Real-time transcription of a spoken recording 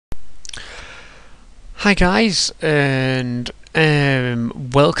Hi guys, and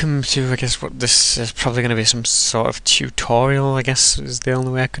welcome to, I guess, what this is probably going to be some sort of tutorial, I guess is the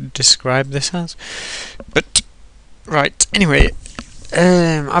only way I could describe this as. But, right, anyway,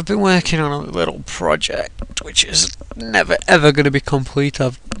 I've been working on a little project which is never ever going to be complete.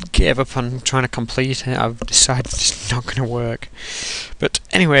 I've gave up on trying to complete it. I've decided it's not going to work. But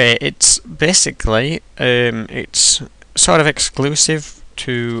anyway, it's basically, it's sort of exclusive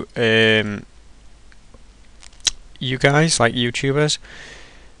to, you guys, like YouTubers.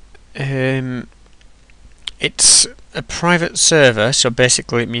 Um, it's a private server, so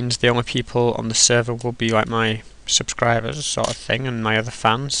basically it means the only people on the server will be like my subscribers, sort of thing, and my other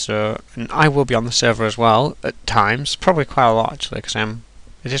fans. So, and I will be on the server as well at times, probably quite a lot actually, because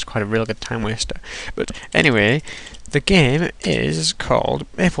it is quite a real good time waster. But anyway, the game is called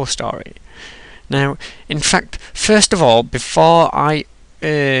Maplestory. Now, in fact, first of all, before I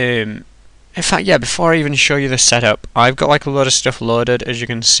even show you the setup, I've got like a lot of stuff loaded. As you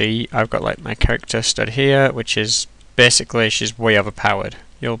can see, I've got like my character stood here, which is basically she's way overpowered.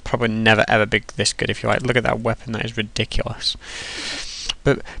 You'll probably never ever be this good if you like. Look at that weapon, that is ridiculous.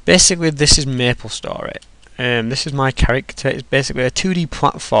 But basically, this is Maplestory. This is my character. It's basically a 2D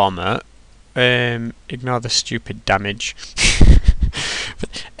platformer. Ignore the stupid damage.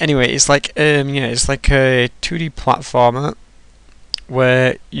 But anyway, it's like it's like a 2D platformer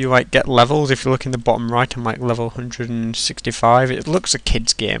where you like get levels. If you look in the bottom right, I'm like level 165. It looks a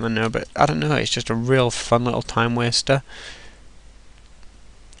kid's game, I know, but I don't know, it's just a real fun little time waster.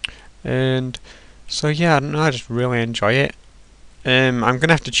 And so yeah, I don't know, I just really enjoy it. I'm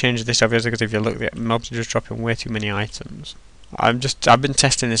gonna have to change this obviously, because if you look, at mobs are just dropping way too many items. I've been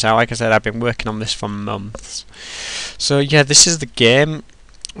testing this out. Like I said, I've been working on this for months. So yeah, this is the game.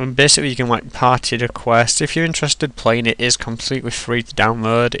 And basically you can like party the quest. If you're interested playing it, is completely free to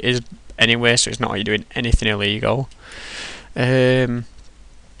download. It is anyway, so it's not like you're doing anything illegal. Yeah,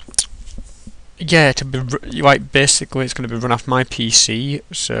 like basically it's going to be run off my PC.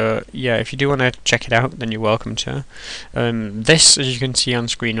 So yeah, if you do want to check it out, then you're welcome to. This, as you can see on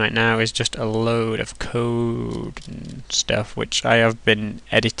screen right now, is just a load of code and stuff which I have been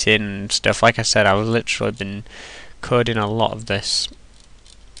editing and stuff. Like I said, I've literally been coding a lot of this.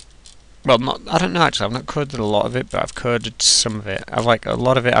 Well, I don't know actually, I've not coded a lot of it, but I've coded some of it. A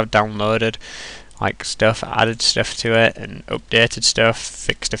lot of it I've downloaded, like stuff, added stuff to it, and updated stuff,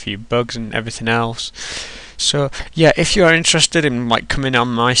 fixed a few bugs and everything else. So, yeah, if you are interested in like coming on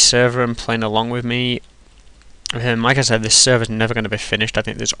my server and playing along with me, like I said, this server's never going to be finished. I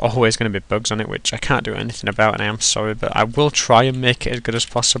think there's always going to be bugs on it, which I can't do anything about, and I am sorry, but I will try and make it as good as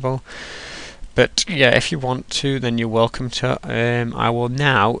possible. But, yeah, if you want to, then you're welcome to. I will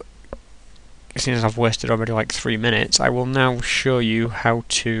now, seeing as I've wasted already like 3 minutes, I will now show you how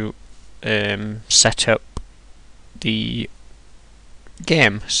to set up the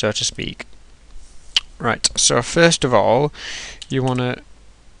game, so to speak. Right, so first of all, you want to,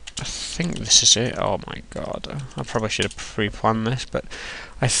 I think this is it. Oh my god, I probably should have pre-planned this, but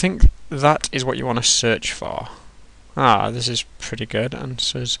I think that is what you want to search for. Ah, this is pretty good.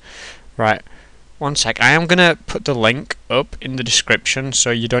 Answers. Right. One sec, I am going to put the link up in the description so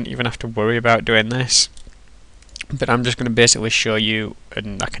you don't even have to worry about doing this. But I'm just going to basically show you,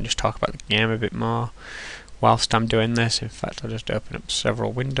 and I can just talk about the game a bit more whilst I'm doing this. In fact, I'll just open up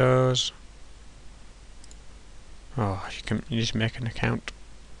several windows. Oh, you need to make an account.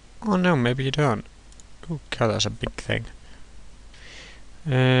 Oh no, maybe you don't. Oh god, that's a big thing.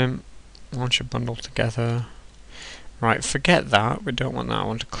 Launch a bundle together. Right, forget that. We don't want that. I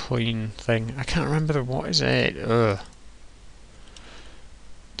want a clean thing. I can't remember what is it. Ugh.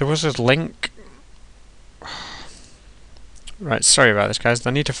 There was a link. Right, sorry about this, guys. I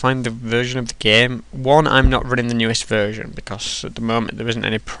need to find the version of the game. One, I'm not running the newest version because at the moment there isn't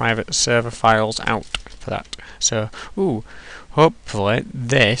any private server files out for that. So, hopefully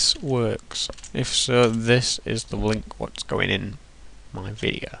this works. If so, this is the link what's going in my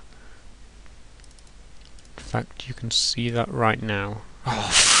video. In fact, you can see that right now. Oh,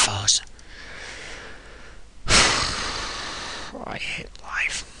 fuzz. I hate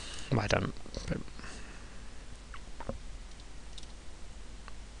life. Well, I don't, but...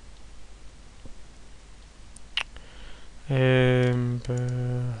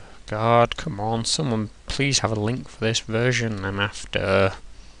 God, come on, someone please have a link for this version I'm after.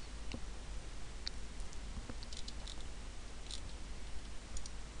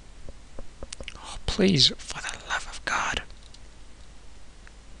 Oh, please, for the love of God.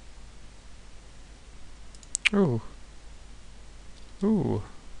 Ooh.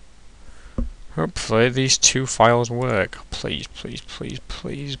 hopefully these two files work. Please, please, please,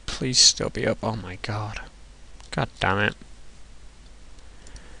 please, please still be up. Oh my god. God damn it.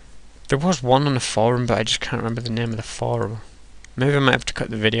 There was one on the forum, but I just can't remember the name of the forum. Maybe I might have to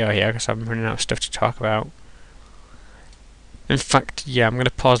cut the video here because I'm running out of stuff to talk about. In fact, yeah, I'm going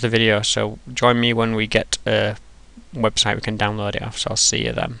to pause the video, so join me when we get a website we can download it off, so I'll see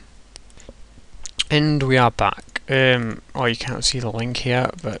you then. And we are back. Oh, you can't see the link here,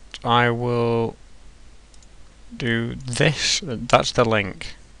 but I will do this. That's the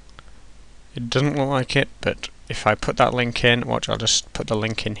link. It doesn't look like it, but if I put that link in, watch, I'll just put the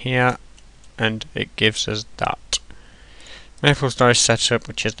link in here, and it gives us that. Maplestory setup,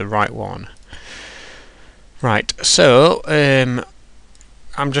 which is the right one. Right, so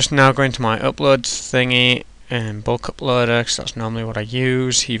I'm just now going to my upload thingy, bulk uploader, because that's normally what I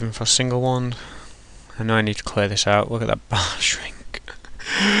use, even for single ones. I know I need to clear this out. Look at that bar shrink.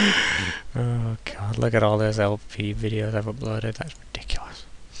 Oh god, look at all those LP videos I've uploaded. That's ridiculous.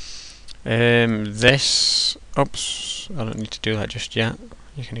 This, oops, I don't need to do that just yet.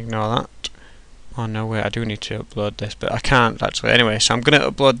 You can ignore that. Oh no, wait, I do need to upload this, but I can't actually. Anyway, so I'm going to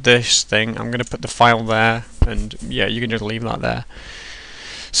upload this thing. I'm going to put the file there, and yeah, you can just leave that there.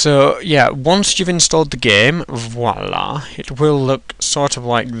 So yeah, once you've installed the game, voila, it will look sort of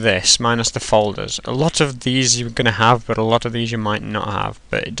like this, minus the folders. A lot of these you're going to have, but a lot of these you might not have.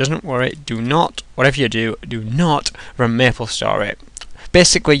 But it doesn't worry, do not, whatever you do not run Maplestory.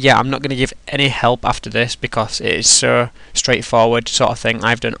 Basically, yeah, I'm not going to give any help after this because it is so straightforward sort of thing.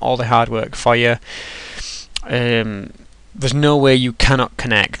 I've done all the hard work for you. There's no way you cannot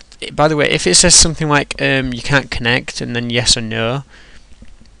connect. By the way, if it says something like you can't connect and then yes or no,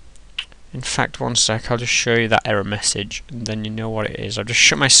 in fact, one sec, I'll just show you that error message and then you know what it is. I'll just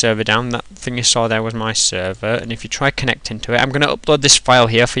shut my server down. That thing you saw there was my server, and if you try connecting to it, I'm going to upload this file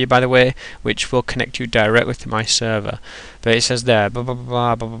here for you, by the way, which will connect you directly to my server. But it says there, blah blah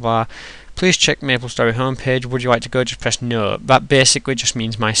blah blah blah blah. Please check Maplestory homepage. Would you like to go? Just press no. That basically just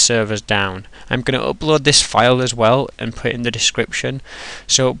means my server's down. I'm going to upload this file as well and put it in the description.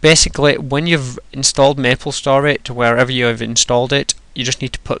 So basically, when you've installed Maplestory to wherever you have installed it, you just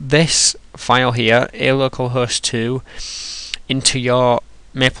need to put this file here, alocalhost2, into your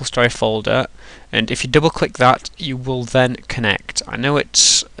Maplestory folder, and if you double click that, you will then connect. I know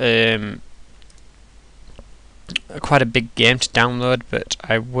it's quite a big game to download, but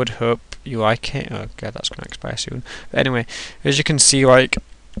I would hope you like it. Oh god, that's going to expire soon. But anyway, as you can see, like,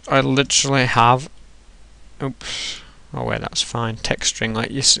 I literally have, oops, oh wait, that's fine, text string,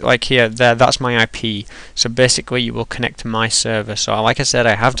 like you like here, there, that's my IP. So basically you will connect to my server. So like I said,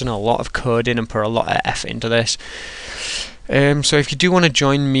 I have done a lot of coding and put a lot of effort into this. So if you do want to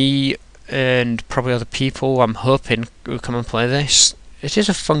join me and probably other people, I'm hoping will come and play this. It is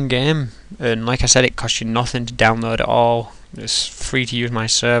a fun game, and like I said, it costs you nothing to download at all. It's free to use my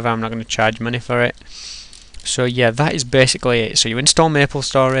server. I'm not going to charge money for it. So yeah, that is basically it. So you install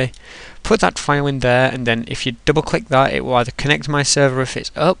Maplestory, put that file in there, and then if you double click that, it will either connect to my server if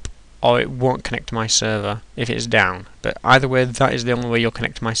it's up, or it won't connect to my server if it's down. But either way, that is the only way you'll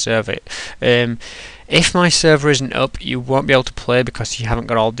connect to my server. If my server isn't up, you won't be able to play because you haven't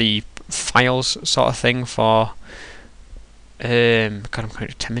got all the files sort of thing for God, I'm going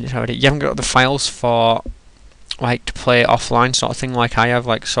to 10 minutes already. You haven't got the files for like to play offline sort of thing like I have,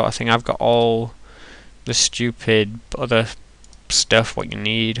 like sort of thing. I've got all the stupid other stuff what you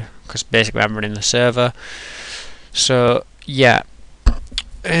need because basically I'm running the server. So yeah,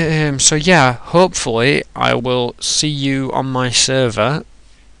 hopefully I will see you on my server.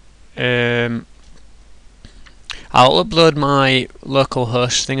 I'll upload my local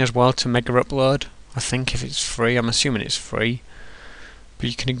host thing as well to Mega Upload. I think if it's free, I'm assuming it's free, but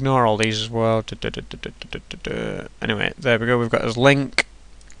you can ignore all these as well. Anyway, there we go, we've got his link,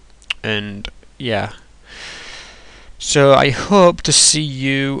 and yeah. So I hope to see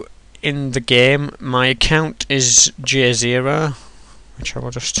you in the game. My account is J0, which I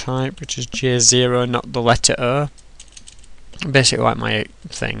will just type, which is J0, not the letter O. Basically like my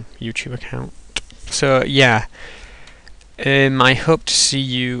thing, YouTube account. So yeah, I hope to see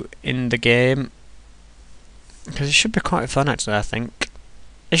you in the game, because it should be quite fun actually, I think.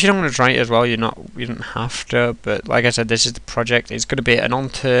 If you don't want to try it as well, you don't have to, but like I said, this is the project. It's going to be an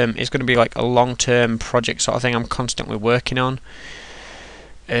on-term, it's going to be like a long-term project sort of thing I'm constantly working on.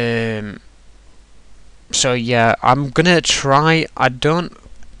 So yeah, I'm going to try, I don't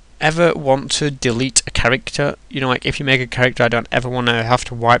ever want to delete a character. You know, like if you make a character, I don't ever want to have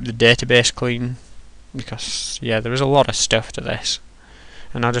to wipe the database clean, because yeah, there is a lot of stuff to this.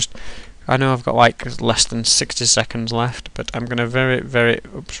 And I know I've got like less than 60 seconds left, but I'm gonna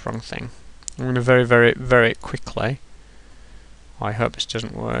oops, wrong thing. I'm going to very quickly. Oh, I hope this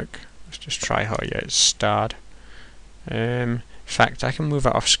doesn't work. Let's just try how it's starred. In fact, I can move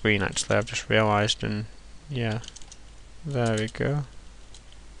it off screen actually, I've just realised, and yeah, there we go.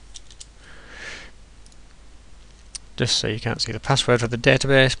 Just so you can't see the password for the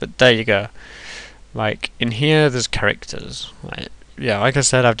database, but there you go. Like, in here there's characters. Yeah, like I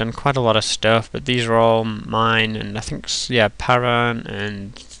said, I've done quite a lot of stuff, but these are all mine, and I think, yeah, parent,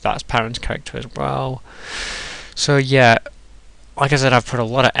 and that's parent's character as well. So yeah, like I said, I've put a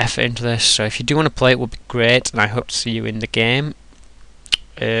lot of effort into this, so if you do want to play it, would be great, and I hope to see you in the game.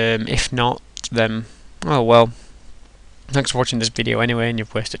 If not, then, oh well, thanks for watching this video anyway, and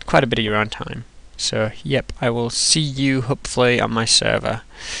you've wasted quite a bit of your own time. So, yep, I will see you hopefully on my server.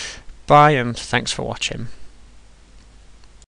 Bye, and thanks for watching.